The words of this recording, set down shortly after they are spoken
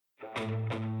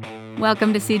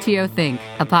Welcome to CTO Think,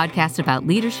 a podcast about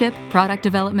leadership, product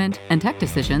development, and tech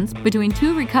decisions between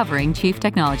two recovering chief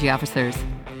technology officers.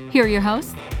 Here are your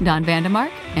hosts, Don Vandemark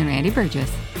and Randy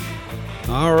Burgess.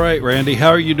 All right, Randy, how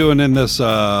are you doing in this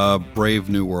brave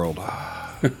new world?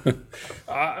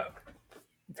 I'm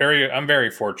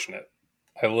very fortunate.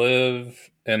 I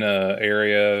live in an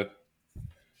area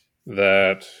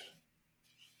that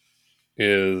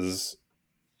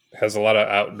has a lot of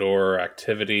outdoor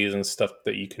activities and stuff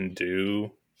that you can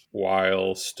do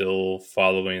while still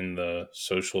following the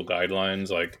social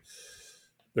guidelines. Like,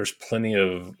 there's plenty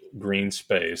of green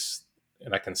space,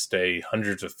 and I can stay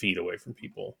hundreds of feet away from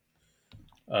people.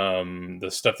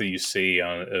 The stuff that you see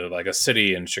on like a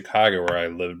city in Chicago where I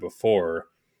lived before,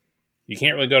 you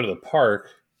can't really go to the park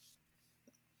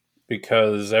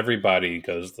because everybody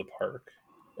goes to the park.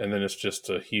 And then it's just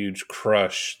a huge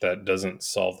crush that doesn't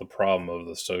solve the problem of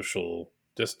the social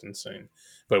distancing.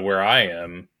 But where I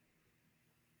am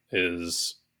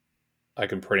is I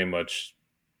can pretty much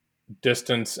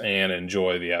distance and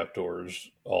enjoy the outdoors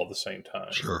all at the same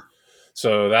time. Sure.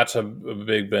 So that's a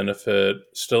big benefit.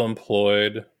 Still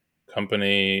employed.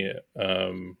 Company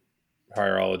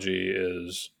hierarchy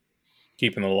is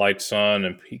keeping the lights on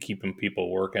and keeping people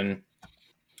working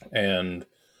and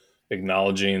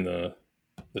acknowledging the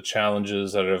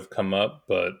challenges that have come up,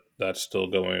 but that's still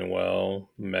going well.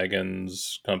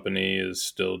 Megan's company is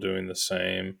still doing the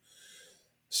same.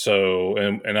 So,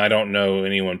 and I don't know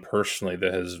anyone personally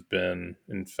that has been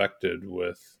infected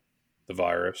with the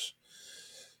virus.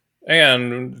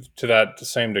 And to that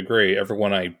same degree,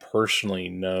 everyone I personally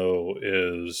know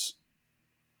is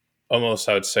almost,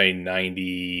 I would say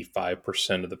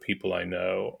 95% of the people I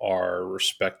know are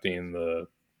respecting the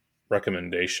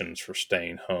recommendations for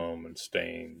staying home and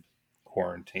staying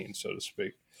quarantined, so to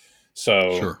speak.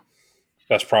 So Sure.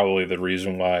 That's probably the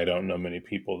reason why I don't know many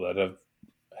people that have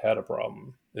had a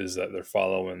problem, is that they're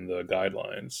following the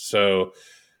guidelines. So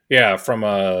yeah,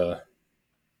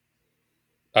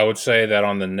 I would say that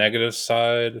on the negative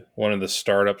side, one of the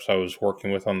startups I was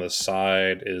working with on the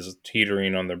side is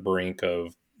teetering on the brink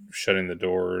of shutting the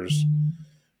doors,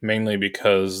 mainly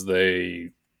because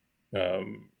they,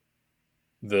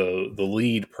 the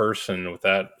lead person with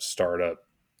that startup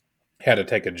had to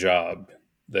take a job.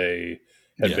 They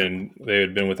had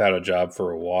been without a job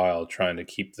for a while, trying to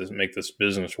make this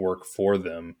business work for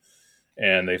them,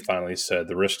 and they finally said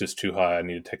the risk is too high. I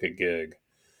need to take a gig.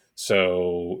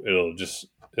 So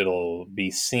it'll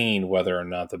be seen whether or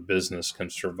not the business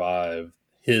can survive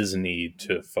his need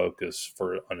to focus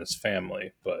on his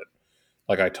family. But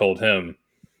like I told him,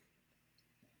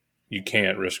 you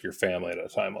can't risk your family at a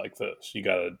time like this. You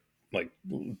got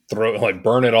to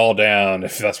burn it all down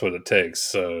if that's what it takes.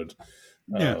 So,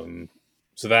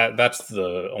 so that's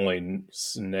the only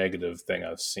negative thing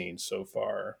I've seen so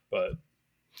far. But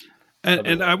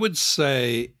and I would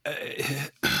say,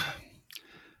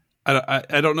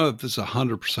 I don't know if this is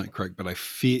 100% correct, but I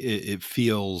feel it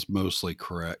feels mostly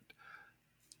correct.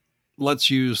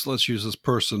 Let's use this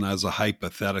person as a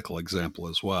hypothetical example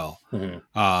as well.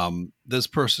 Mm-hmm. This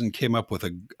person came up with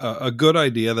a good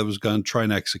idea that was going to try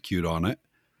and execute on it.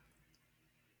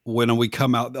 When we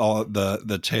come out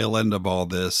the tail end of all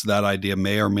this, that idea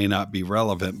may or may not be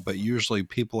relevant, but usually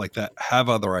people like that have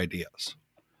other ideas,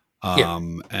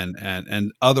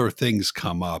 and other things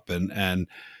come up, and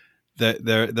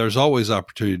there's always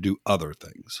opportunity to do other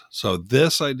things. So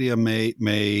this idea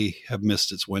may have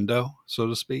missed its window, so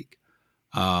to speak.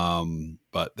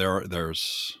 But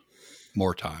there's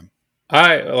more time.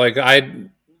 I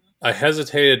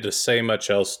hesitated to say much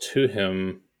else to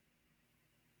him,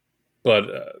 but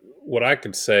what I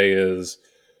could say is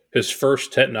his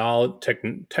first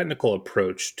technical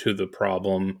approach to the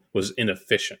problem was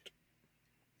inefficient.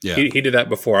 Yeah, he did that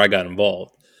before I got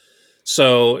involved.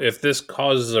 So if this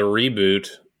causes a reboot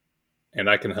and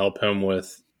I can help him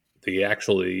with the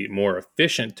actually more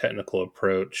efficient technical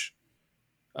approach,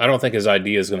 I don't think his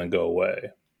idea is going to go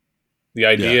away. The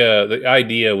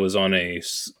idea was on a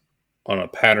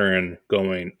pattern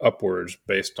going upwards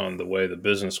based on the way the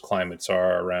business climates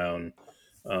are around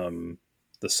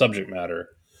the subject matter.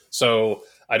 So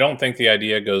I don't think the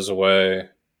idea goes away.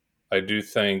 I do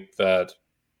think that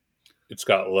it's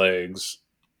got legs.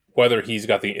 Whether he's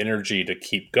got the energy to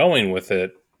keep going with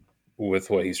it, with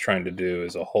what he's trying to do,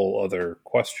 is a whole other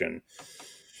question.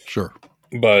 Sure.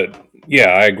 But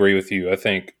yeah, I agree with you. I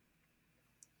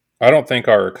don't think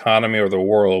our economy or the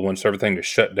world wants everything to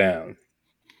shut down.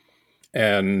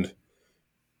 And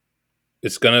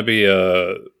it's going to be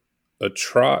it's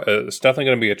definitely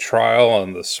going to be a trial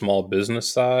on the small business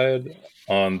side,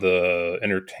 on the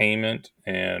entertainment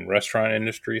and restaurant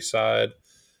industry side.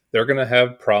 they're going to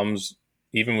have problems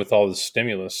even with all the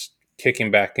stimulus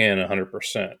kicking back in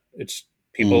 100%. It's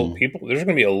people, there's going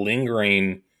to be a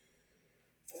lingering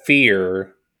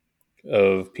fear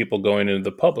of people going into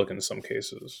the public in some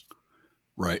cases.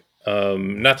 Right.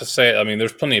 Not to say, I mean,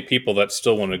 there's plenty of people that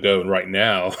still want to go right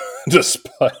now,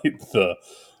 despite the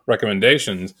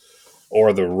recommendations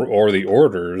or the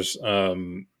orders.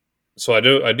 So I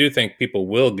do think people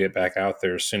will get back out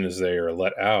there as soon as they are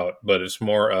let out, but it's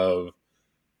more of,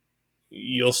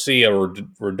 you'll see a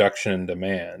reduction in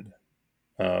demand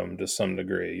to some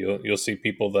degree. You'll see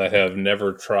people that have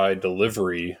never tried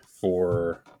delivery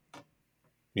for,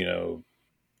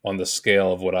 on the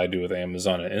scale of what I do with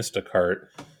Amazon and Instacart.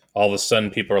 All of a sudden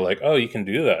people are like, oh, you can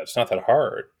do that. It's not that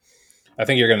hard. I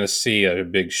think you're going to see a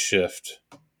big shift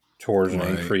towards an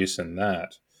increase in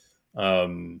that.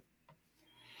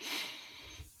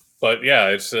 But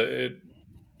yeah,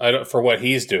 for what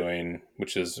he's doing,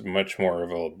 which is much more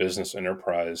of a business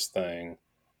enterprise thing.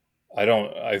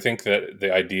 I think that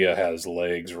the idea has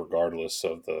legs regardless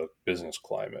of the business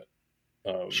climate.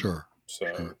 Sure.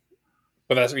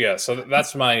 But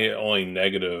that's my only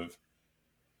negative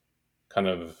kind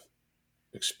of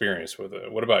experience with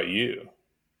it. What about you?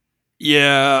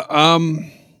 Yeah.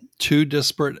 Two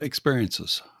disparate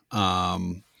experiences.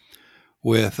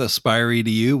 With Aspire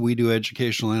EDU, we do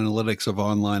educational analytics of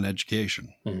online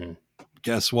education. Mm-hmm.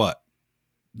 Guess what?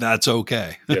 That's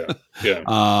okay. Yeah.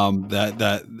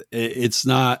 That it's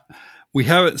not. We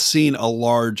haven't seen a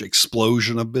large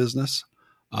explosion of business,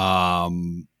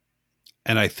 and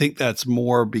I think that's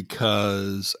more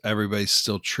because everybody's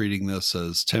still treating this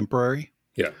as temporary.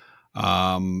 Yeah.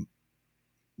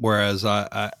 Whereas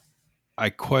I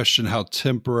question how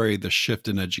temporary the shift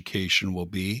in education will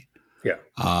be. Yeah.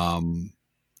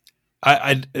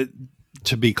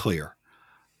 To be clear,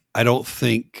 I don't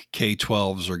think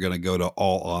K-12s are going to go to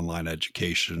all online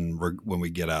education when we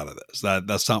get out of this.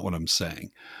 That's not what I'm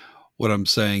saying. What I'm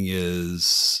saying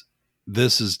is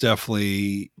this is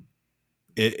definitely,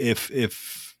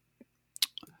 if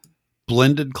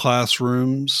blended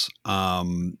classrooms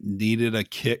needed a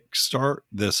kickstart,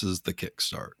 this is the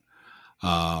kickstart.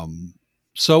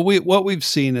 So what we've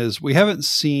seen is we haven't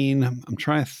seen, I'm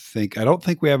trying to think, I don't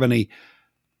think we have any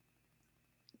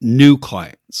new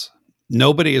clients.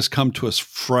 Nobody has come to us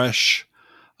fresh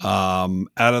out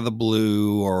of the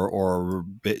blue or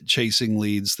chasing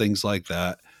leads, things like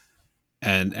that,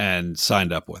 and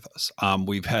signed up with us.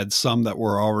 We've had some that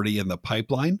were already in the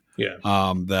pipeline,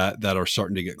 that are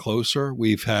starting to get closer.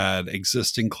 We've had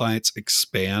existing clients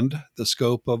expand the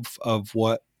scope of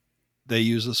what they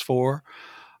use us for,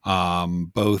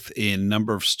 both in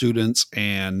number of students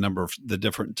and number of the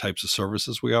different types of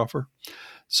services we offer.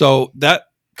 So that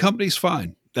company's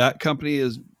fine. That company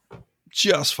is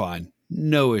just fine.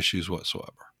 No issues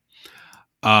whatsoever.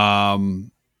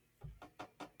 On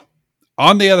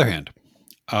the other hand,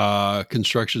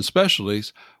 Construction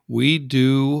Specialties, we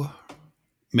do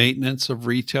maintenance of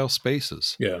retail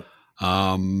spaces. Yeah.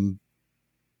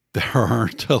 There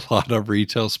aren't a lot of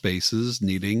retail spaces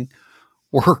needing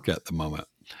work at the moment.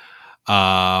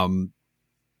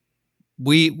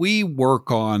 We work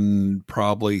on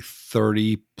probably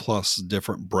 30 plus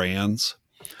different brands.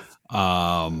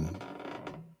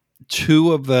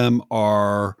 Two of them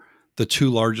are the two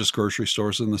largest grocery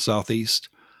stores in the Southeast.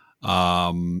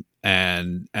 And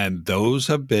those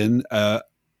have been,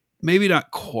 maybe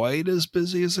not quite as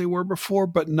busy as they were before,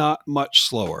 but not much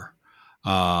slower.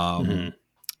 And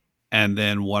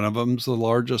then one of them's the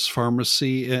largest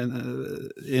pharmacy in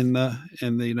the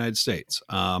United States.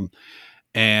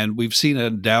 And we've seen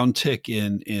a downtick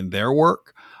in their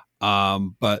work.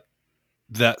 But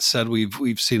that said,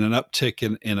 we've seen an uptick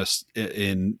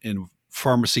in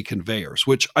pharmacy conveyors,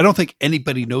 which I don't think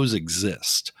anybody knows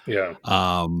exist. Yeah.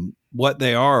 What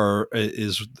they are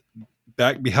is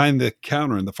back behind the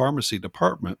counter in the pharmacy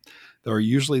department. There are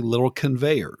usually little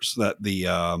conveyors that the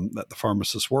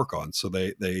pharmacists work on. So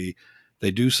they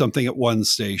do something at one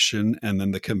station, and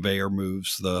then the conveyor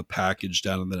moves the package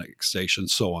down to the next station,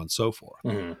 so on and so forth.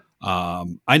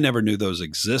 Mm-hmm. I never knew those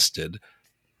existed.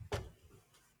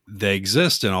 They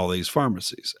exist in all these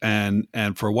pharmacies. And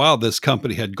for a while, this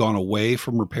company had gone away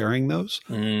from repairing those.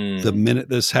 The minute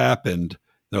this happened,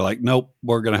 they're like, nope,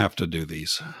 we're going to have to do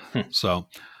these. So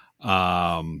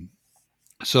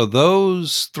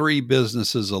those three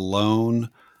businesses alone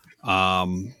are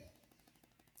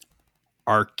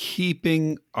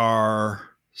keeping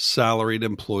our salaried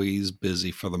employees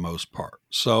busy for the most part.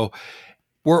 So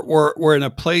we're in a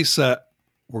place that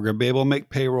we're going to be able to make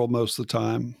payroll most of the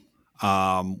time.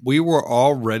 We were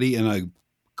already in a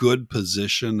good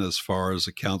position as far as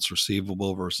accounts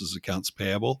receivable versus accounts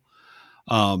payable.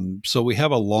 So we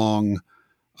have a long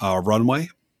runway,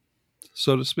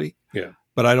 so to speak. Yeah.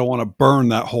 But I don't want to burn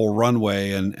that whole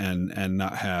runway and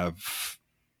not have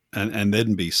and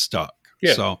then be stuck.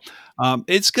 Yeah. So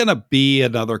it's going to be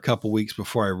another couple weeks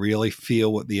before I really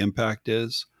feel what the impact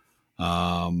is.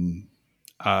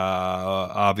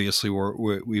 Obviously,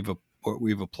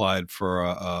 we've applied for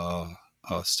a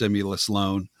stimulus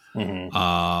loan,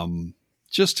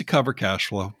 just to cover cash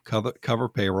flow, cover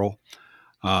payroll.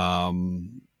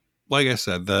 Like I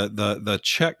said, the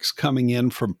checks coming in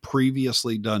from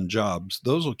previously done jobs,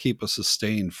 those will keep us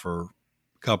sustained for a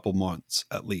couple months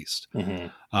at least. And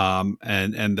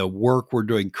the work we're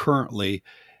doing currently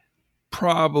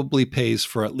probably pays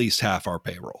for at least half our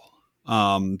payroll.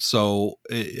 So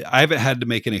I haven't had to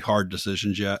make any hard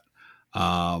decisions yet.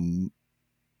 And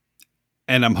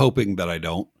I'm hoping that I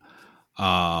don't.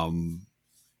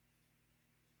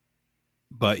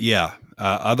 But yeah,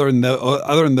 other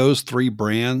than those three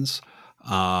brands,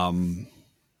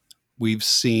 we've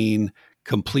seen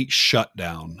complete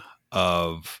shutdown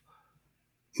of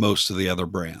most of the other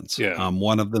brands. Yeah.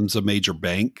 One of them's a major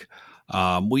bank.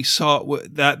 We saw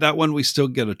that one. We still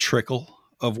get a trickle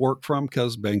of work from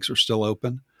because banks are still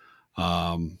open.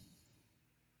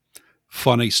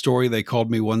 Funny story. They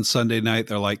called me one Sunday night.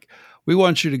 They're like, "We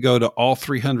want you to go to all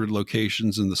 300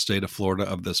 locations in the state of Florida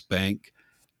of this bank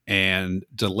and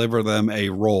deliver them a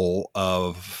roll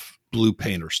of blue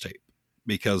painter's tape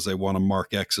because they want to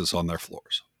mark X's on their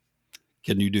floors.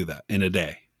 Can you do that in a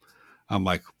day?" I'm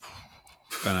like,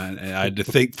 and I had to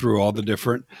think through all the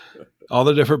different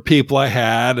people I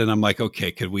had. And I'm like,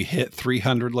 okay, could we hit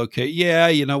 300 locations? Yeah,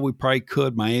 we probably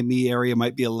could. Miami area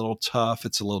might be a little tough.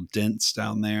 It's a little dense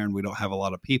down there and we don't have a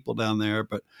lot of people down there,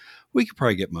 but we could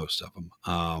probably get most of them.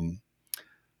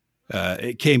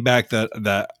 It came back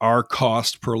that our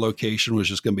cost per location was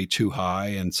just going to be too high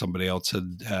and somebody else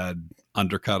had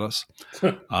undercut us.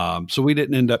 So we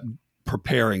didn't end up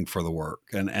preparing for the work.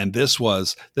 And this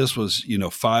was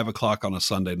 5:00 on a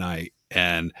Sunday night,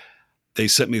 and they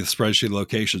sent me the spreadsheet of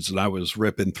locations and I was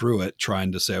ripping through it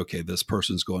trying to say, okay, this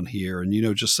person's going here. And,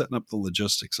 just setting up the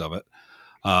logistics of it,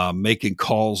 making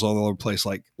calls all over the place.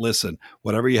 Like, listen,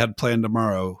 whatever you had planned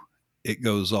tomorrow, it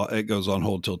goes on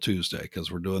hold till Tuesday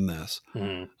because we're doing this.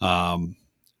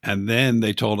 And then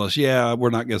they told us, yeah,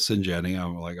 we're not going to send you any.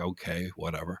 I'm like, okay,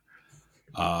 whatever.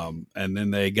 And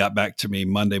then they got back to me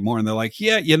Monday morning. They're like,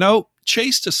 yeah,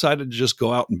 Chase decided to just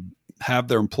go out and have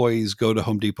their employees go to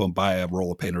Home Depot and buy a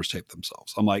roll of painter's tape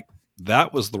themselves. I'm like,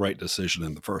 that was the right decision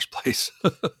in the first place.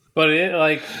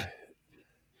 But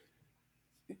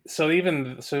so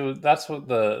that's what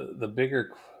the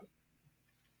bigger,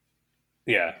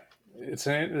 yeah. It's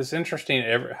interesting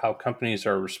how companies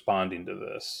are responding to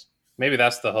this. Maybe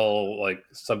that's the whole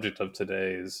subject of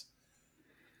today's.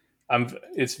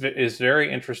 It's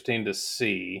very interesting to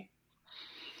see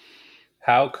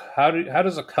how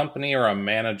does a company or a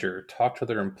manager talk to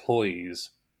their employees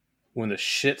when the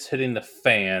shit's hitting the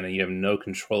fan and you have no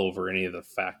control over any of the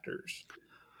factors.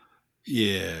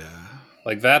 Yeah,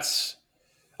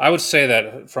 I would say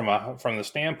that from the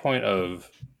standpoint of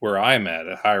where I'm at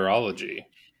Hierology.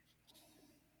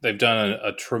 They've done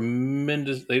a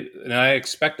tremendous, and I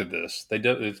expected this. They've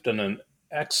done an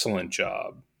excellent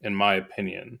job, in my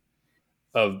opinion,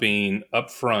 of being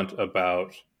upfront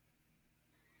about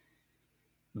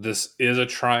this is a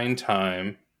trying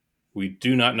time. We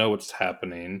do not know what's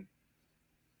happening.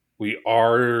 We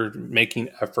are making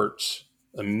efforts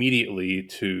immediately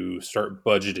to start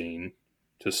budgeting,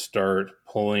 to start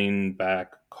pulling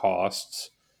back costs,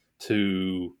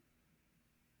 to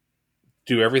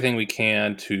do everything we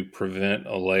can to prevent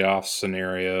a layoff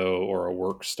scenario or a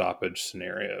work stoppage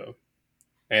scenario.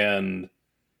 And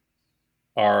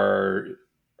our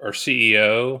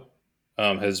CEO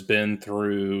has been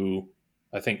through,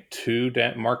 I think, 2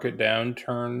 market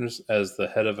downturns as the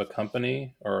head of a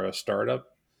company or a startup.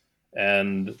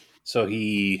 And so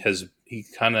he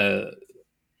kind of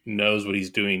knows what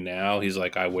he's doing now. He's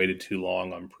like, I waited too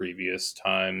long on previous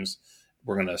times.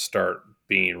 We're going to start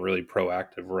being really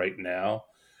proactive right now.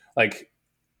 I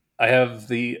have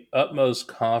the utmost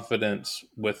confidence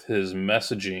with his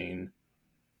messaging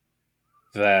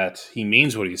that he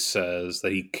means what he says,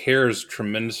 that he cares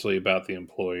tremendously about the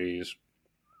employees,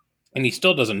 and he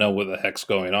still doesn't know what the heck's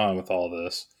going on with all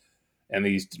this. And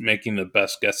he's making the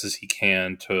best guesses he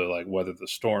can to weather the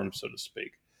storm, so to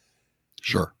speak.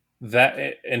 Sure.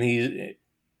 And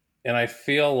I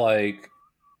feel like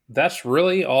that's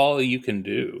really all you can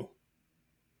do.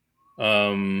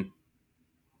 On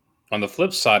the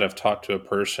flip side, I've talked to a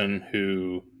person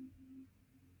who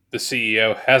the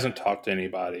CEO hasn't talked to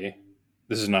anybody.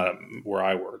 this is not where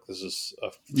I work. This is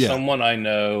Yeah. someone I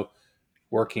know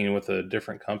working with a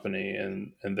different company,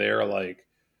 and they're like,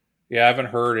 yeah, I haven't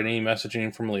heard any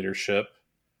messaging from leadership.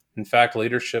 In fact,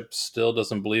 leadership still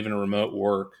doesn't believe in remote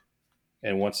work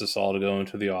and wants us all to go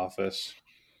into the office.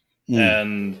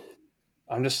 And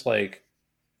I'm just like,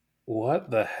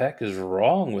 what the heck is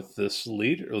wrong with this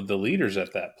leader, the leaders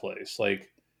at that place?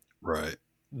 Like, Right.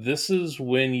 this is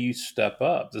when you step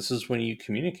up. This is when you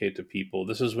communicate to people.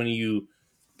 This is when you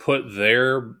put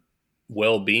their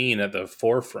well-being at the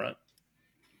forefront.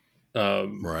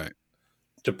 Right.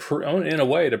 In a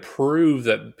way, to prove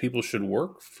that people should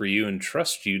work for you and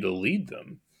trust you to lead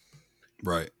them.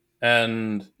 Right.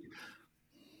 And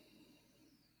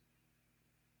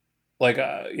like,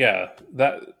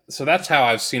 so that's how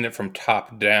I've seen it from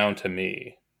top down to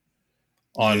me.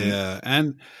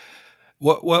 And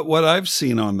what I've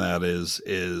seen on that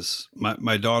is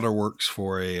my daughter works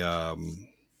for a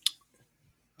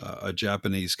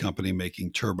Japanese company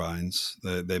making turbines.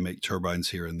 They make turbines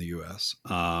here in the U.S.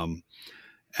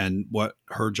 And what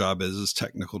her job is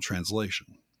technical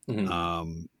translation.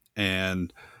 Mm-hmm.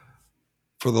 And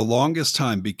for the longest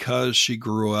time, because she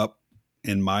grew up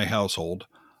in my household,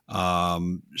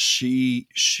 she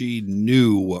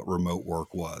knew what remote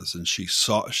work was, and she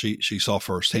saw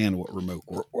firsthand what remote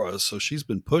work was. So she's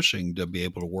been pushing to be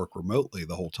able to work remotely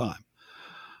the whole time.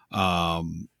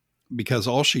 Because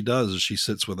all she does is she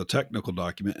sits with a technical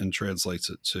document and translates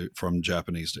it from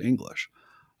Japanese to English.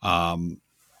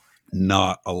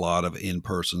 Not a lot of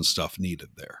in-person stuff needed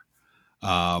there.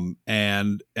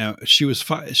 And she was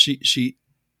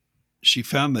she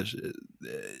found that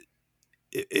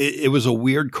it was a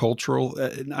weird cultural,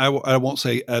 I won't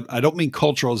say, I don't mean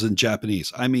cultural as in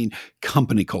Japanese. I mean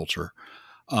company culture,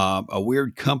 a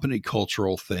weird company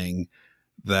cultural thing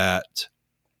that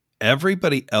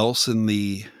everybody else in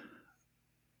the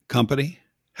company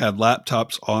had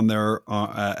laptops on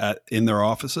in their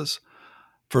offices.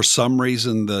 For some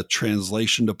reason, the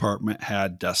translation department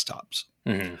had desktops.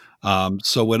 Mm-hmm.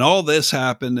 So when all this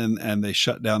happened and they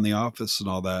shut down the office and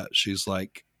all that, she's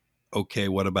like, okay,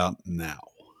 what about now?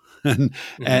 and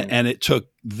it took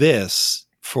this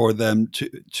for them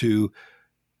to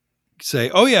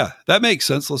say, oh yeah, that makes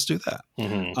sense. Let's do that.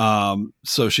 Mm-hmm.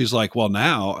 So she's like, well,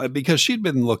 now, because she'd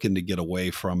been looking to get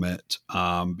away from it,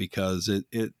 because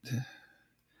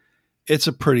it's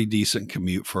a pretty decent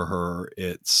commute for her.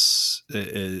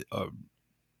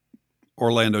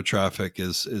 Orlando traffic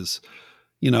is,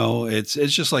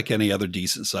 it's just like any other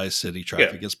decent sized city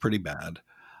traffic. Yeah. It's pretty bad.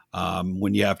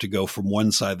 When you have to go from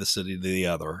one side of the city to the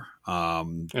other.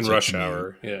 In rush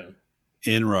hour. Yeah.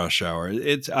 In rush hour.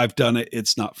 I've done it.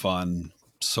 It's not fun.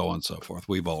 So on and so forth.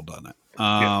 We've all done it.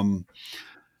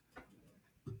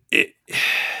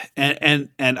 And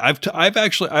I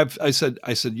said,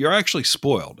 you're actually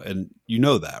spoiled, and you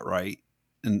know that, right?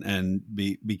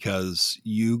 Because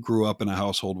you grew up in a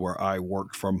household where I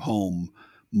worked from home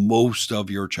most of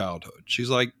your childhood. She's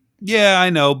like, yeah, I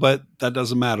know, but that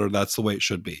doesn't matter. That's the way it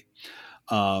should be.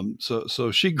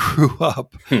 So she grew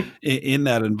up in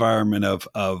that environment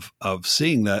of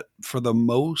seeing that for the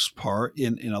most part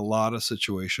in a lot of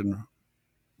situation,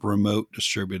 remote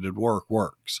distributed work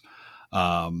works.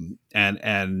 And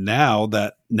now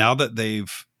that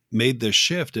they've made this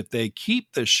shift, if they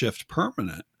keep this shift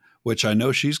permanent, which I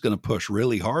know she's going to push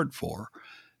really hard for,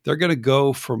 they're going to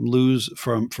go from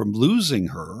losing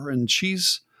her. And she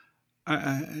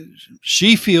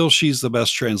feels she's the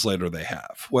best translator they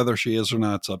have. Whether she is or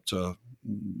not, it's up to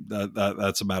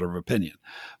that's a matter of opinion.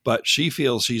 But she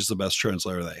feels she's the best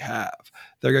translator they have.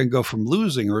 They're going to go from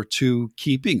losing her to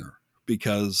keeping her,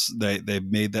 because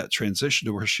they've made that transition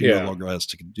to where she no longer has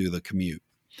to do the commute.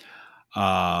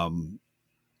 And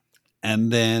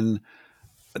then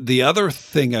the other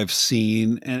thing I've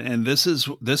seen, and this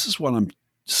is what I'm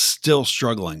still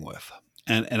struggling with,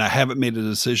 and I haven't made a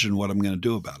decision what I'm going to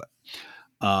do about it.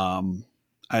 I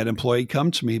had an employee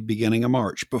come to me beginning of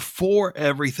March before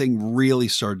everything really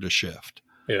started to shift.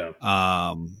 Yeah.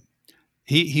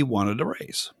 He wanted a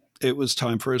raise. It was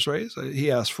time for his raise. He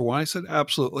asked for one. I said,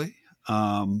 absolutely.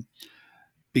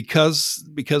 Because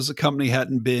the company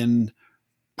hadn't been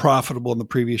profitable in the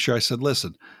previous year, I said,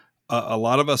 listen, a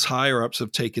lot of us higher ups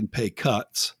have taken pay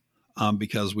cuts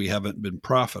because we haven't been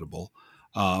profitable.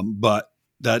 But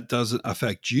that doesn't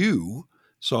affect you.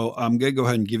 So I'm going to go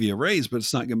ahead and give you a raise, but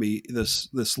it's not going to be this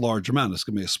large amount. It's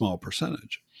going to be a small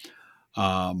percentage.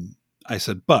 I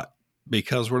said, but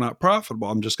because we're not profitable,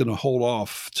 I'm just going to hold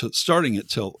off to starting it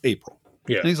till April.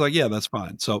 Yeah. And he's like, yeah, that's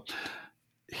fine. So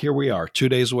here we are 2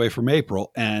 days away from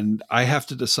April, and I have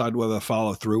to decide whether to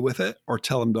follow through with it or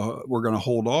tell him we're going to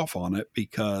hold off on it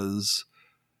because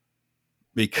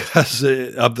because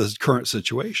of the current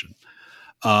situation.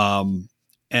 And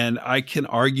I can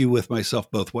argue with myself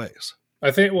both ways.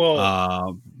 I think, well,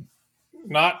 Um,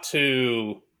 not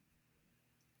to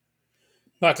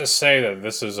say that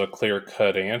this is a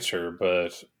clear-cut answer,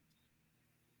 but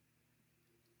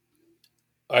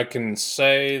I can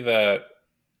say that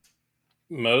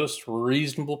most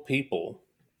reasonable people,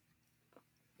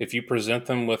 if you present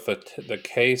them with the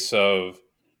case of,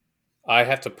 I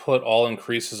have to put all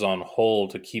increases on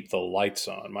hold to keep the lights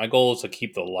on. My goal is to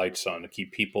keep the lights on, to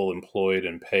keep people employed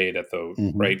and paid at the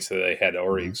rates that they had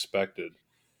already expected.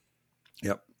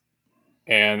 Yep.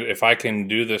 And if I can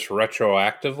do this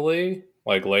retroactively,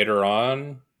 like later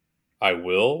on, I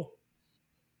will.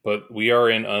 But we are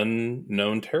in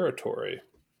unknown territory.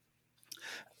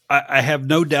 I have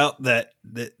no doubt that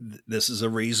this is a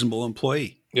reasonable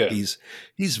employee. Yeah.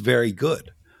 He's very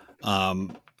good.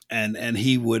 And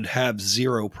he would have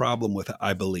zero problem with it,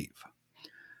 I believe.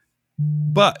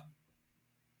 But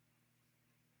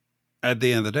at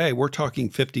the end of the day, we're talking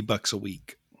 $50 a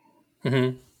week.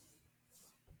 Mm-hmm.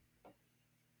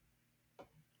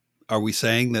 Are we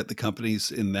saying that the company's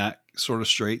in that sort of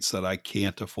straits that I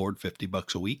can't afford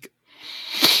 $50 a week?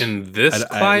 In this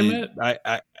climate?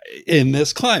 In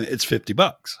this climate, it's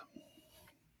 $50.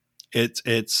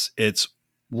 It's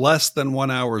less than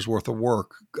 1 hour's worth of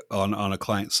work on a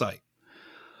client site.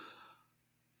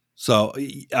 So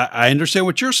I understand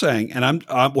what you're saying, and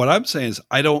what I'm saying is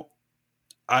I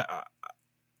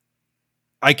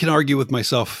can argue with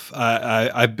myself.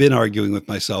 I've been arguing with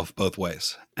myself both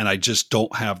ways, and I just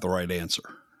don't have the right answer.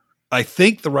 I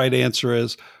think the right answer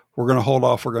is we're going to hold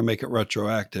off. We're going to make it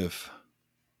retroactive.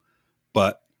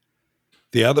 But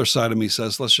the other side of me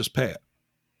says, let's just pay it.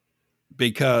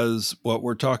 Because what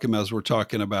we're talking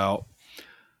about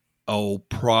is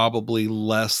probably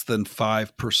less than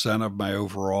 5% of my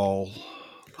overall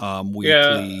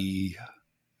weekly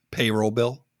payroll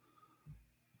bill.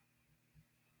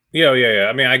 Yeah.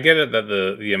 I mean, I get it that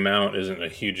the amount isn't a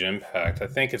huge impact. I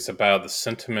think it's about the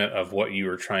sentiment of what you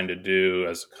were trying to do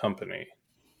as a company.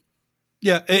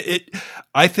 Yeah,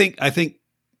 I think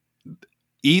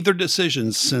either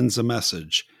decision sends a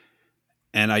message,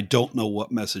 and I don't know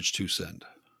what message to send.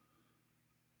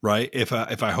 Right? If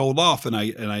I hold off and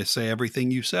I say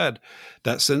everything you said,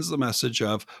 that sends the message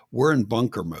of we're in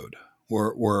bunker mode.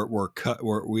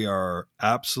 We are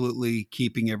absolutely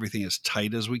keeping everything as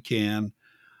tight as we can.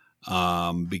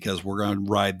 Because we're going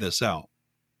to ride this out,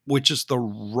 which is the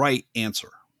right answer.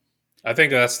 I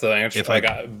think that's the answer.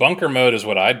 Bunker mode is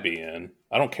what I'd be in.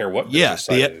 I don't care what business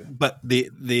I do. But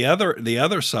the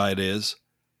other side is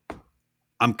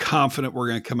I'm confident we're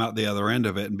going to come out the other end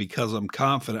of it, and because I'm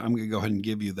confident, I'm going to go ahead and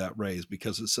give you that raise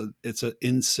because it's an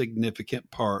insignificant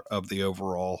part of the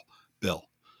overall bill.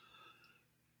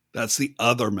 That's the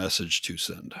other message to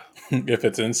send. If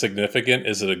it's insignificant,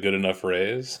 is it a good enough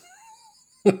raise?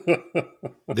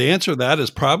 The answer to that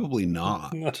is probably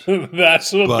not.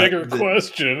 That's a bigger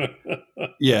question.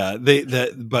 Yeah,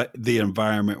 but the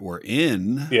environment we're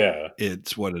in,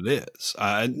 it's what it is.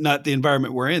 Not the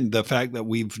environment we're in, the fact that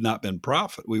we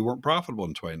weren't profitable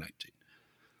in 2019.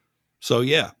 So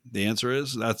yeah, the answer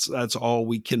is that's all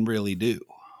we can really do.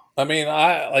 I mean,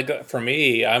 for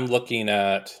me, I'm looking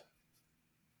at,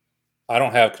 I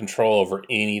don't have control over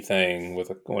anything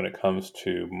when it comes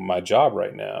to my job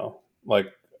right now.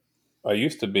 Like, I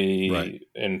used to be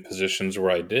in positions where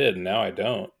I did, and now I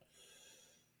don't.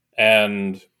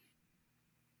 And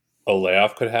a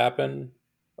layoff could happen,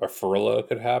 a furlough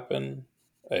could happen,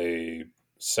 a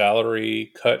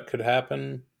salary cut could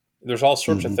happen. There's all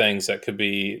sorts of things that could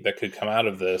come out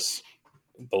of this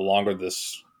the longer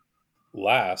this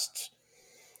lasts.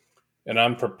 And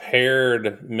I'm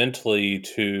prepared mentally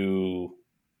to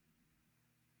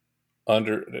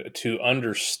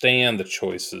understand the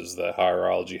choices that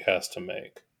Hierology has to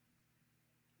make.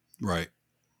 Right.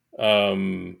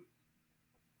 I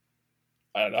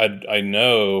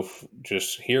know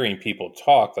just hearing people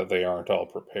talk that they aren't all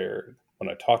prepared. When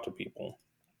I talk to people,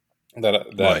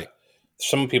 that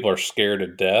some people are scared to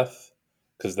death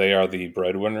because they are the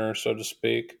breadwinner, so to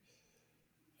speak.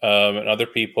 And other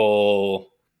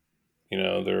people,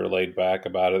 they're laid back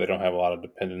about it. They don't have a lot of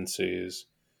dependencies.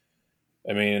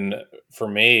 I mean, for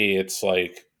me, it's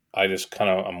like I just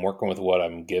I'm working with what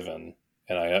I'm given,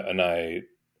 and I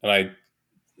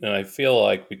feel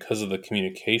like because of the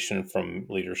communication from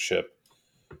leadership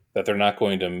that they're not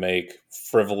going to make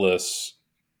frivolous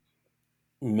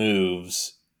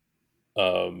moves.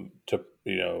 They're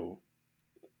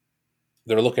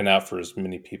looking out for as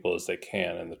many people as they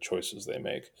can and the choices they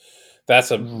make.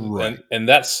 And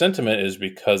that sentiment is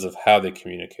because of how they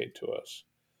communicate to us.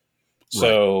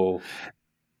 So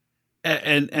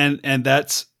And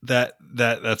that's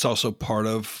also part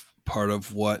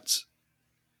of what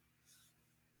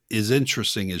is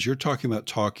interesting is you're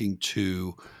talking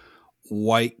to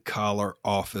white collar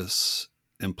office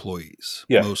employees,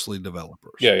 Yeah. mostly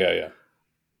developers. Yeah.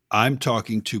 I'm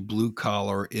talking to blue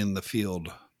collar in the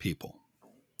field people.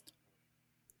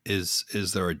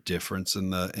 Is there a difference in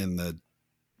the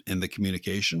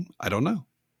communication? I don't know.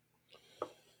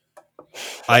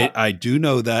 I do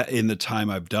know that in the time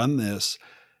I've done this,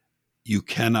 you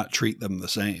cannot treat them the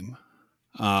same.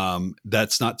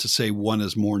 That's not to say one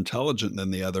is more intelligent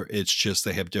than the other. It's just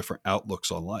they have different outlooks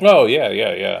on life. Oh,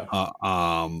 yeah.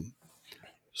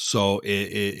 So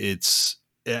it's,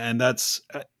 and that's,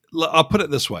 I'll put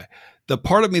it this way. The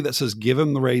part of me that says give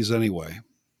him the raise anyway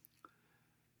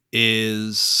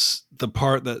is the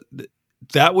part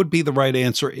that would be the right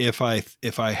answer if I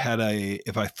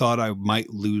thought I might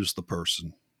lose the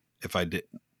person if I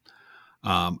didn't.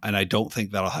 And I don't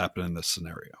think that'll happen in this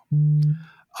scenario.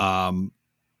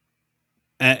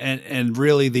 And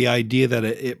really the idea that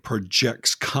it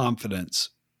projects confidence,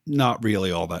 not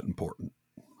really all that important.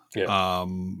 Yeah.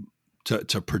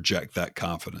 To project that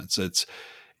confidence.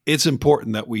 It's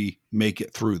important that we make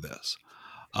it through this.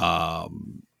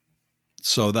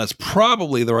 So that's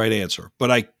probably the right answer, but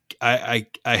I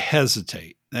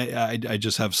hesitate. I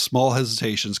just have small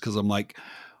hesitations because I'm like,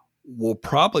 we'll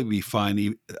probably be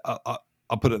fine.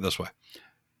 I'll put it this way.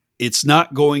 It's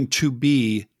not going to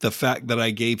be the fact that I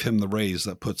gave him the raise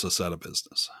that puts us out of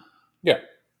business. Yeah.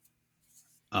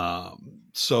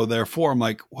 So therefore I'm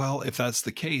like, well, if that's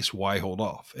the case, why hold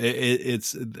off?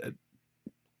 I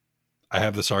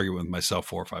have this argument with myself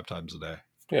 4 or 5 times a day.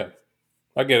 Yeah,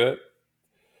 I get it.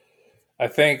 I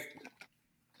think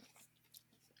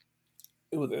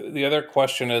the other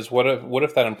question is, what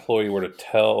if that employee were to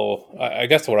tell, I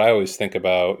guess what I always think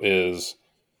about is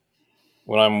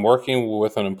when I'm working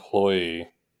with an employee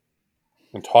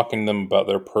and talking to them about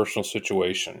their personal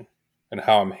situation and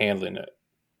how I'm handling it.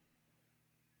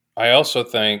 I also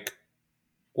think,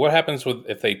 what happens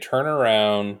if they turn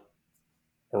around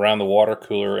the water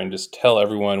cooler and just tell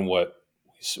everyone what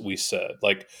we said?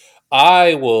 Like,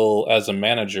 I will, as a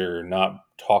manager, not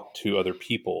talk to other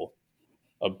people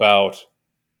about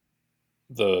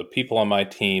the people on my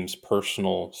team's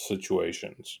personal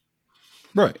situations.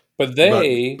 Right. But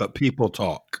people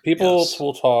talk. People Yes.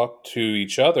 will talk to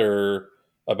each other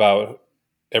about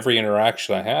every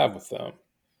interaction I have with them.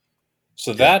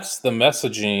 So that's the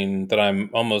messaging that I'm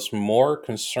almost more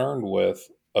concerned with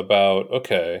about,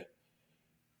 okay,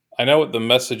 I know what the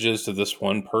message is to this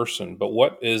one person, but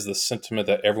what is the sentiment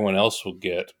that everyone else will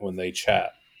get when they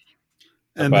chat?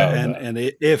 And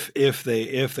if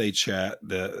they chat,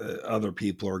 the other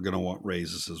people are going to want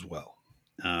raises as well.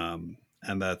 And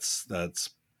that's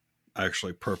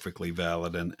actually perfectly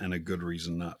valid and a good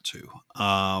reason not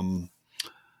to.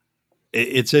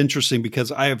 It's interesting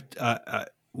because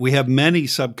we have many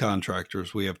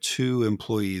subcontractors. We have 2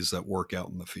 employees that work out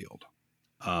in the field.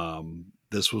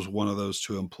 This was one of those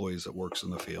 2 employees that works in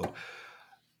the field.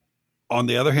 On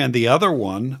the other hand, the other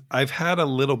one I've had a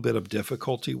little bit of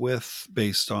difficulty with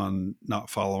based on not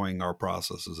following our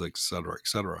processes, et cetera, et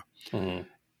cetera. Mm-hmm.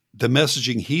 The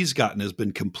messaging he's gotten has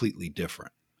been completely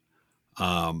different.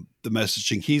 The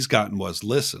messaging he's gotten was,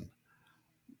 listen,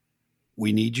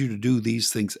 we need you to do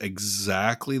these things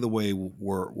exactly the way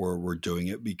we're doing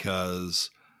it because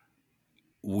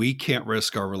we can't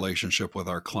risk our relationship with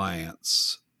our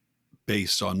clients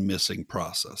based on missing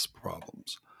process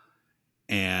problems.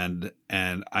 And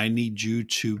I need you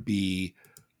to be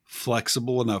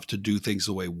flexible enough to do things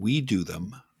the way we do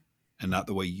them and not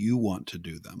the way you want to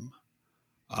do them.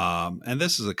 And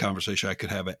this is a conversation I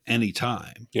could have at any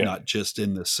time, not just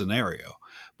in this scenario.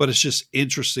 But it's just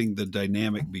interesting the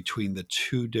dynamic between the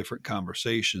 2 different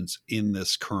conversations in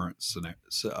this current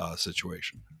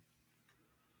situation.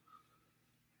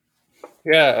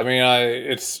 Yeah, I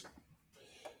mean,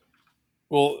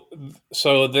 well,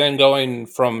 so then going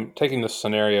from taking the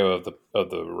scenario of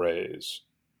the raise,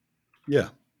 yeah,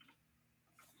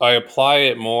 I apply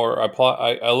it more.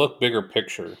 I look bigger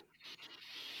picture.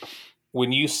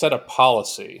 When you set a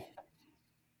policy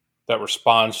that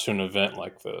responds to an event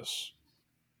like this,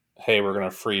 hey, we're going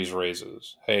to freeze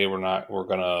raises. Hey, we're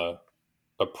going to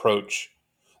approach.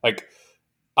 Like,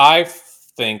 I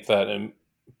think that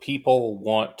people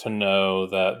want to know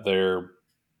that their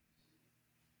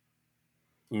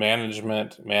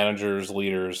managers,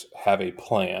 leaders have a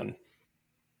plan,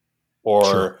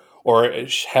 or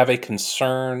have a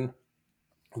concern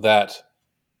that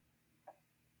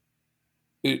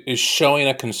is showing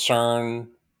a concern,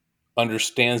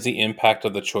 understands the impact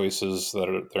of the choices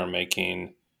that they're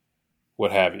making,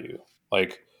 what have you.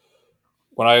 Like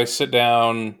when I sit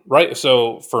down, right?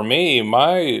 So for me,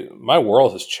 my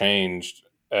world has changed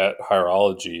at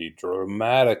Hierology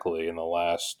dramatically in the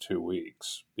last 2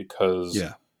 weeks because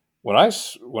Yeah. when I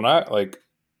like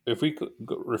if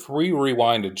we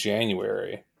rewind to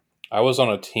January, I was on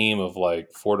a team of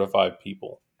like 4 to 5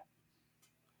 people,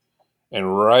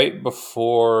 and right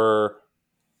before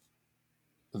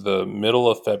the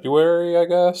middle of February, I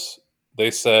guess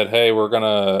they said, "Hey, we're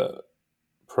gonna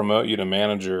promote you to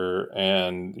manager,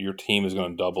 and your team is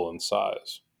going to double in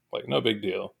size." Like, no big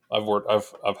deal.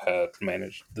 I've had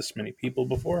managed this many people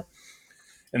before,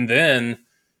 and then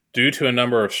due to a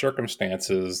number of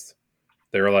circumstances,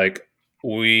 they were like,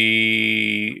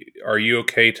 are you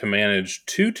okay to manage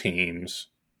 2 teams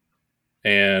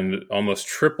and almost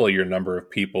triple your number of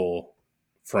people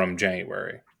from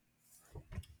January?"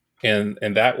 And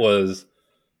that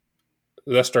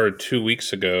started 2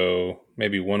 weeks ago,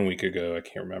 maybe 1 week ago. I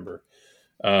can't remember.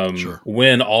 Sure.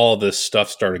 When all this stuff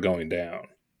started going down.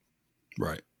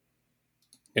 Right.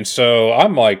 And so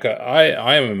I'm like,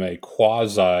 I am a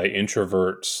quasi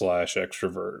introvert /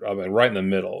 extrovert. I'm right in the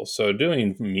middle. So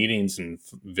doing meetings and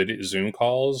video Zoom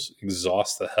calls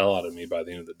exhausts the hell out of me by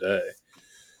the end of the day.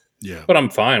 Yeah. But I'm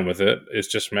fine with it. It's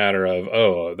just a matter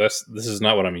of, this is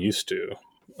not what I'm used to.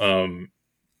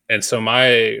 And so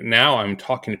now I'm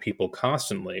talking to people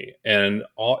constantly, and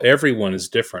everyone is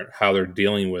different how they're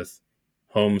dealing with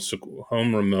home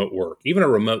remote work. Even a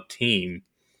remote team,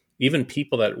 even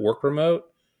people that work remote,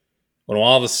 when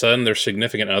all of a sudden their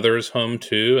significant other is home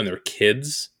too, and their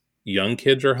kids, young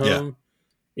kids, are Yeah. home,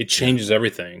 it changes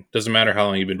everything. Doesn't matter how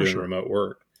long you've been For doing sure. remote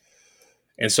work.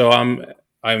 And so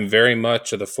I'm very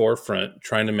much at the forefront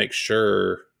trying to make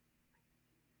sure,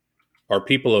 are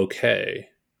people okay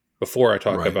before I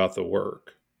talk Right. about the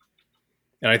work.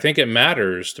 And I think it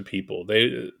matters to people.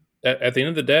 At the end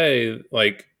of the day,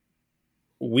 like,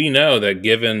 we know that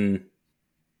given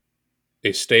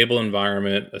a stable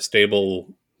environment, a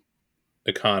stable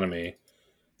economy,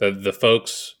 that the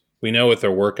folks, we know what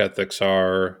their work ethics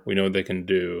are, we know what they can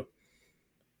do.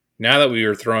 Now that we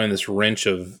are throwing this wrench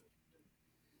of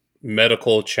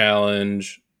medical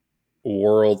challenge,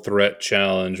 world threat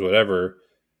challenge, whatever,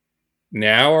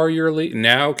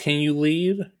 now can you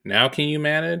lead? Now can you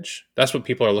manage? That's what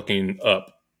people are looking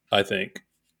up, I think.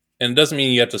 And it doesn't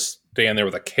mean you have to stand there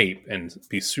with a cape and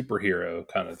be superhero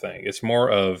kind of thing. It's more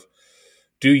of,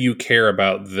 do you care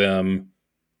about them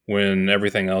when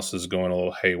everything else is going a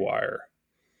little haywire?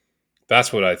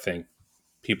 That's what I think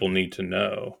people need to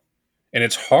know. And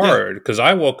it's Yeah. hard because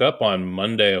I woke up on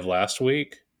Monday of last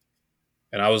week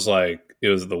and I was like,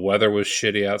 the weather was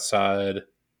shitty outside.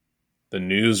 The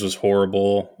news was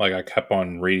horrible. Like, I kept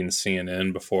on reading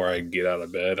CNN before I get out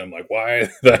of bed. I'm like, why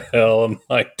the hell am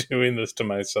I doing this to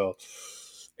myself?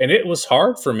 And it was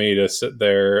hard for me to sit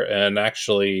there and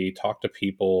actually talk to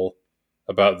people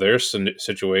about their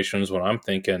situations when I'm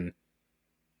thinking,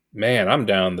 man, I'm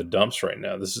down in the dumps right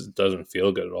now. Doesn't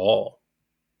feel good at all.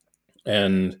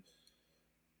 And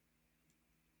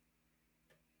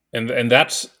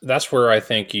that's where I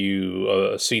think you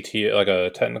a CT, like a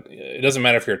technical, it doesn't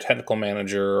matter if you're a technical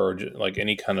manager or like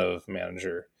any kind of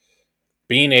manager,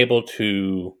 being able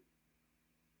to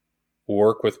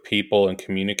work with people and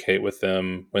communicate with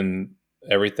them when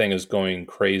everything is going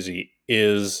crazy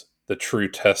is the true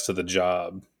test of the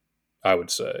job, I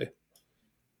would say.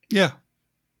 Yeah.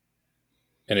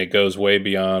 And it goes way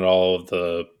beyond all of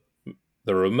the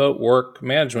remote work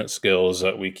management skills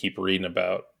that we keep reading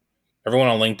about. Everyone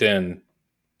on LinkedIn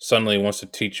suddenly wants to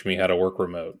teach me how to work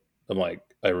remote. I'm like,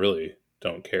 I really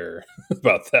don't care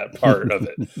about that part of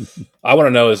it. I want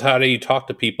to know is, how do you talk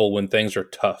to people when things are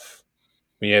tough,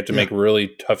 when you have to make really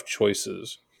tough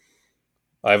choices?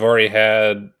 I've already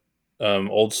had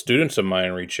old students of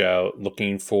mine reach out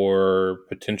looking for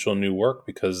potential new work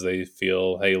because they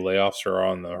feel, hey, layoffs are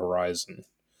on the horizon.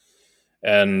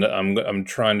 And I'm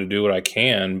trying to do what I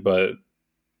can, but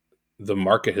the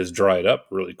market has dried up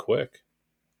really quick.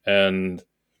 And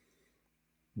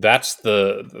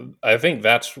I think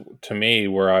that's, to me,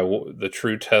 where the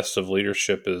true test of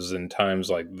leadership is in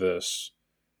times like this,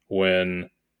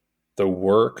 when the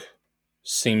work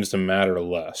seems to matter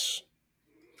less,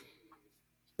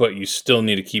 but you still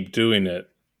need to keep doing it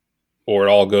or it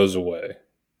all goes away.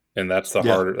 And that's the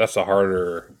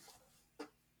harder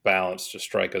balance to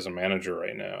strike as a manager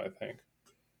right now, I think.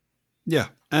 Yeah.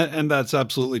 And that's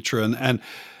absolutely true. And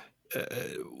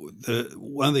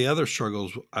one of the other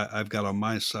struggles I've got on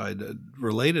my side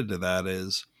related to that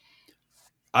is,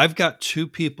 I've got 2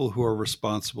 people who are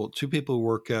responsible, 2 people who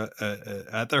work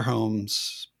at their home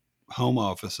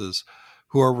offices,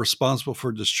 who are responsible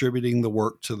for distributing the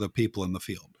work to the people in the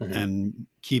field and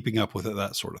keeping up with it,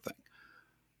 that sort of thing.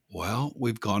 Well,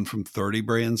 we've gone from 30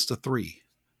 brands to 3.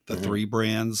 The 3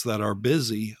 brands that are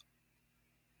busy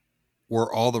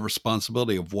were all the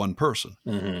responsibility of one person.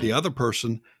 The other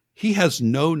person, he has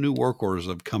no new work orders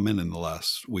that have come in the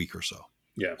last week or so.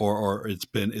 Yeah. Or it's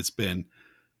been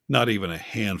not even a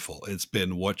handful. It's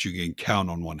been what you can count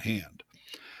on one hand.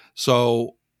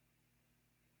 So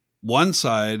one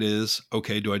side is,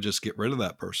 okay, do I just get rid of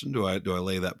that person? Do I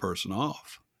lay that person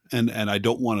off? And I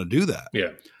don't want to do that.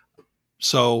 Yeah.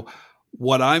 So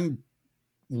what I'm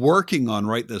working on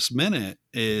right this minute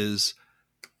is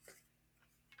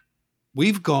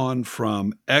we've gone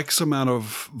from X amount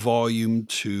of volume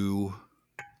to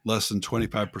less than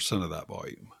 25% of that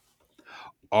volume.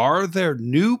 Are there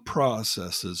new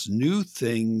processes, new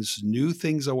things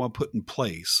I want to put in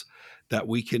place that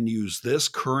we can use this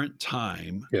current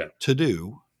time to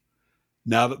do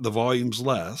now that the volume's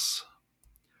less?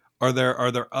 Are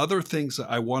there other things that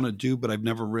I want to do, but I've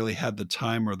never really had the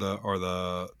time or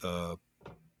the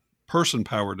person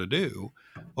power to do?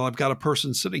 Well, I've got a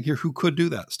person sitting here who could do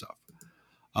that stuff.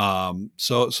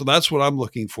 So that's what I'm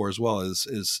looking for as well,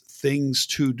 is things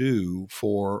to do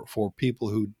for people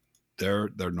who their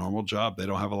normal job, they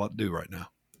don't have a lot to do right now.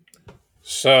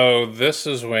 So this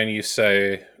is when you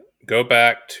say, go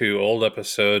back to old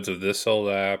episodes of This Old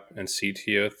App and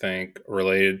CTO Think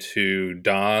related to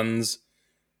Don's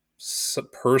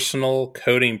personal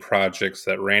coding projects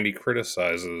that Randy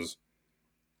criticizes,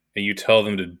 and you tell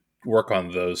them to work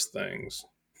on those things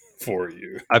for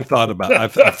you. I've thought about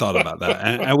that,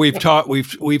 and we've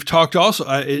talked also.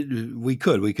 We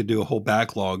could do a whole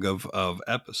backlog of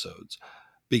episodes,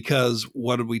 because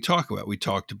what did we talk about? We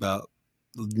talked about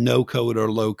no code or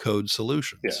low code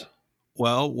solutions. Yeah.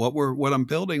 Well, what I'm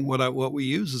building, what we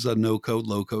use is a no code,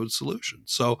 low code solution.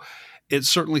 So it's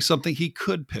certainly something he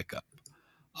could pick up.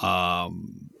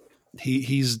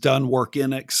 He's done work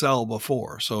in Excel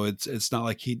before, so it's not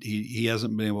like he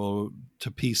hasn't been able to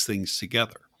piece things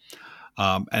together.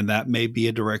 And that may be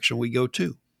a direction we go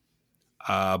to.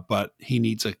 But he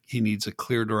needs a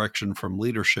clear direction from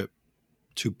leadership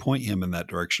to point him in that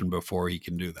direction before he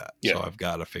can do that. Yeah. So I've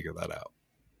got to figure that out.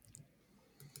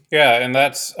 Yeah. And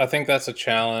I think that's a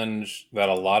challenge that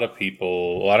a lot of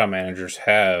managers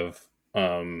have.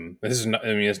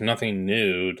 It's nothing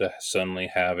new to suddenly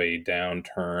have a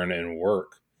downturn in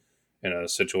work in a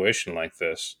situation like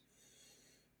this.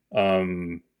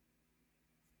 I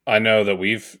know that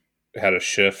we've had a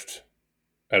shift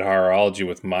at Hierology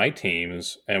with my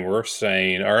teams, and we're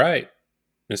saying, all right,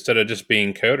 instead of just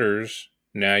being coders,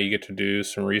 now you get to do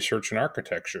some research and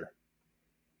architecture.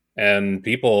 And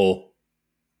the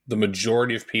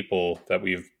majority of people that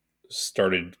we've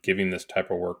started giving this type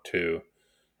of work to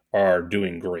are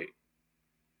doing great,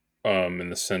 in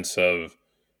the sense of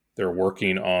they're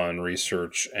working on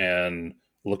research and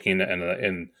looking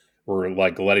and we're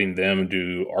like letting them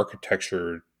do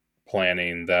architecture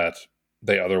planning that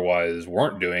they otherwise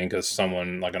weren't doing because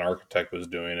someone like an architect was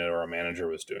doing it or a manager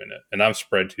was doing it. And I'm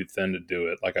spread too thin to do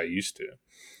it like I used to.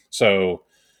 So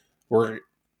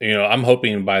I'm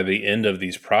hoping by the end of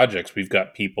these projects, we've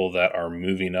got people that are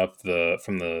moving up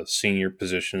from the senior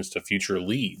positions to future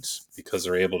leads, because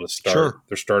they're able to start. Sure.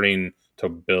 They're starting to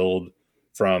build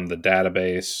from the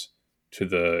database to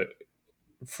the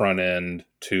front end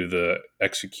to the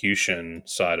execution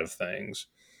side of things.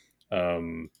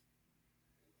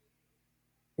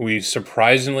 We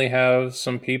surprisingly have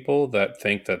some people that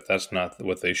think that that's not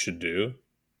what they should do.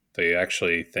 They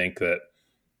actually think that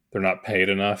they're not paid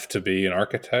enough to be an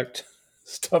architect,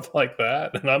 stuff like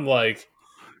that. And I'm like,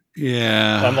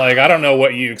 I don't know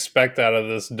what you expect out of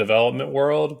this development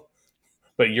world,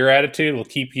 but your attitude will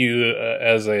keep you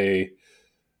as a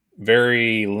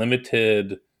very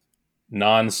limited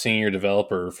non-senior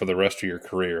developer for the rest of your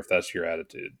career, if that's your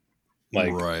attitude.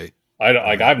 Right.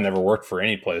 I've never worked for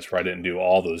any place where I didn't do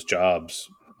all those jobs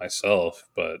myself,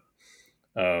 but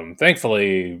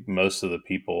thankfully, most of the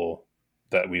people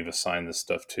that we've assigned this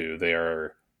stuff to, they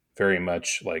are very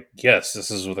much like, yes,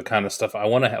 this is the kind of stuff I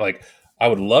want to have. Like, I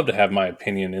would love to have my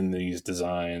opinion in these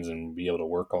designs and be able to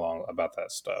work along about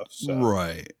that stuff. So.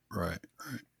 Right.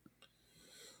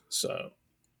 So,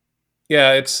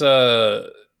 yeah, that's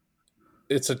the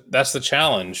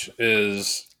challenge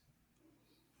is.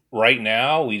 Right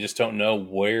now, we just don't know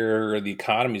where the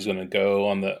economy is going to go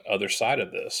on the other side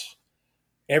of this.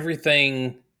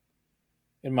 Everything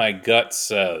in my gut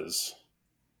says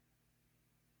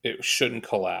it shouldn't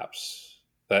collapse,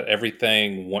 that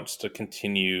everything wants to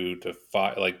continue to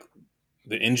fight, like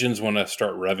the engines want to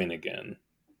start revving again.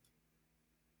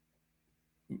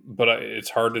 But it's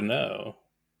hard to know.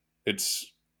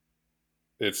 it's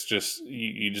just,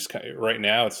 you just right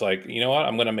now, it's like, you know what?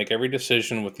 I'm going to make every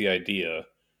decision with the idea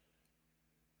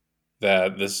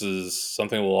that this is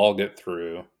something we'll all get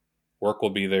through. Work will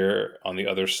be there on the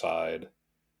other side,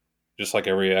 just like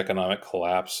every economic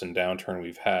collapse and downturn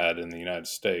we've had in the United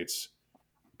States.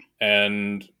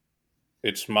 And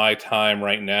it's my time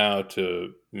right now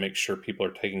to make sure people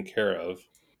are taken care of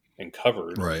and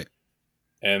covered. Right.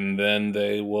 And then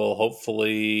they will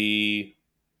hopefully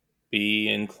be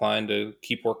inclined to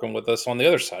keep working with us on the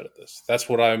other side of this. That's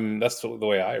the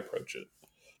way I approach it.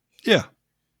 Yeah.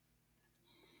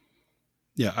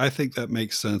 Yeah, I think that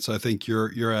makes sense. I think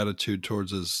your attitude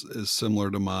towards is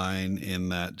similar to mine in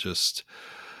that just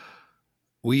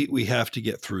we have to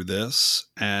get through this,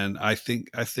 and I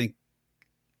think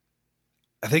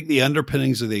the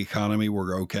underpinnings of the economy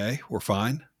were okay. We're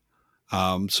fine.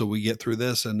 So we get through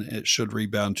this, and it should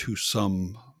rebound to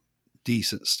some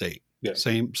decent state. Yeah.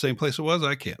 Same place it was,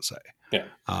 I can't say. Yeah.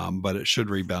 But it should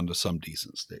rebound to some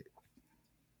decent state.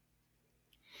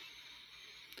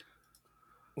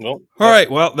 Well, all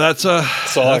right. Well, that's all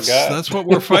I got. That's what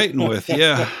we're fighting with.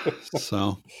 Yeah.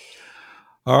 So,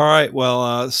 all right.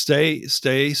 Well, stay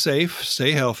safe,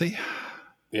 stay healthy.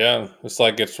 Yeah. It's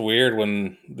like, it's weird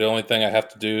when the only thing I have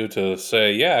to do to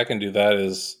say, yeah, I can do that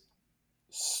is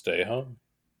stay home.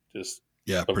 Just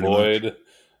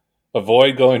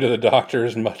avoid going to the doctor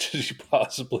as much as you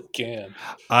possibly can.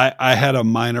 I had a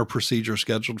minor procedure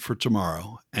scheduled for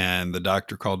tomorrow, and the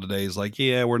doctor called today. He's like,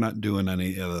 yeah, we're not doing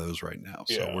any of those right now.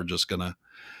 So we're just gonna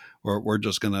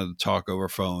talk over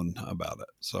phone about it.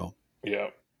 So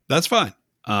yeah, that's fine.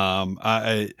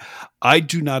 I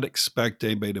do not expect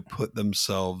anybody to put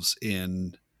themselves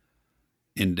in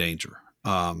danger.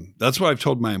 That's what I've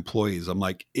told my employees. I'm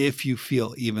like, if you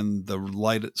feel even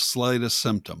the slightest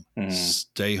symptom,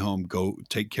 stay home, go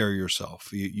take care of yourself.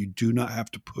 You do not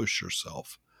have to push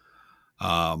yourself.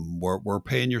 We're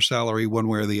paying your salary one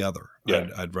way or the other. Yeah.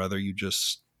 I'd rather you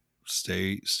just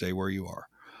stay where you are.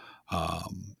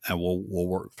 And we'll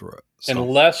work through it. So,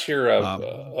 unless you're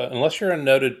a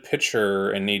noted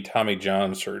pitcher and need Tommy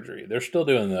John surgery, they're still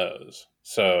doing those.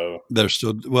 So they're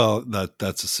still,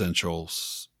 that's essential.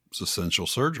 It's essential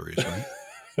surgeries, right?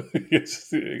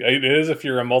 It is if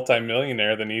you're a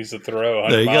multimillionaire that needs to throw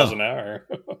 100 miles an hour.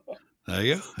 There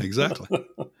you go. Exactly.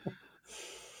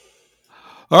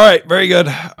 All right. Very good.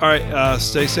 All right.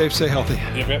 Stay safe. Stay healthy.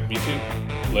 Yep. You too.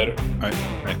 Later. All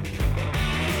right.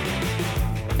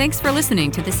 Thanks for listening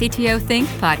to the CTO Think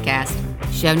podcast.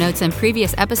 Show notes and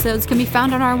previous episodes can be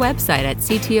found on our website at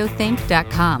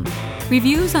ctothink.com.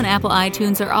 Reviews on Apple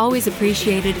iTunes are always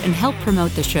appreciated and help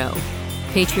promote the show.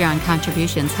 Patreon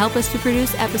contributions help us to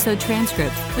produce episode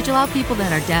transcripts, which allow people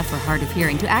that are deaf or hard of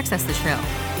hearing to access the show.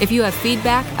 If you have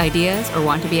feedback, ideas, or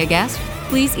want to be a guest,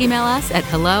 please email us at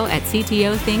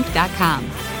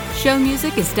hello@ctothink.com. Show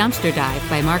music is Dumpster Dive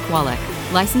by Mark Wallach,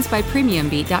 licensed by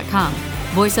premiumbeat.com.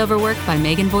 Voiceover work by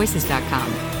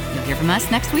meganvoices.com. You'll hear from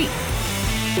us next week.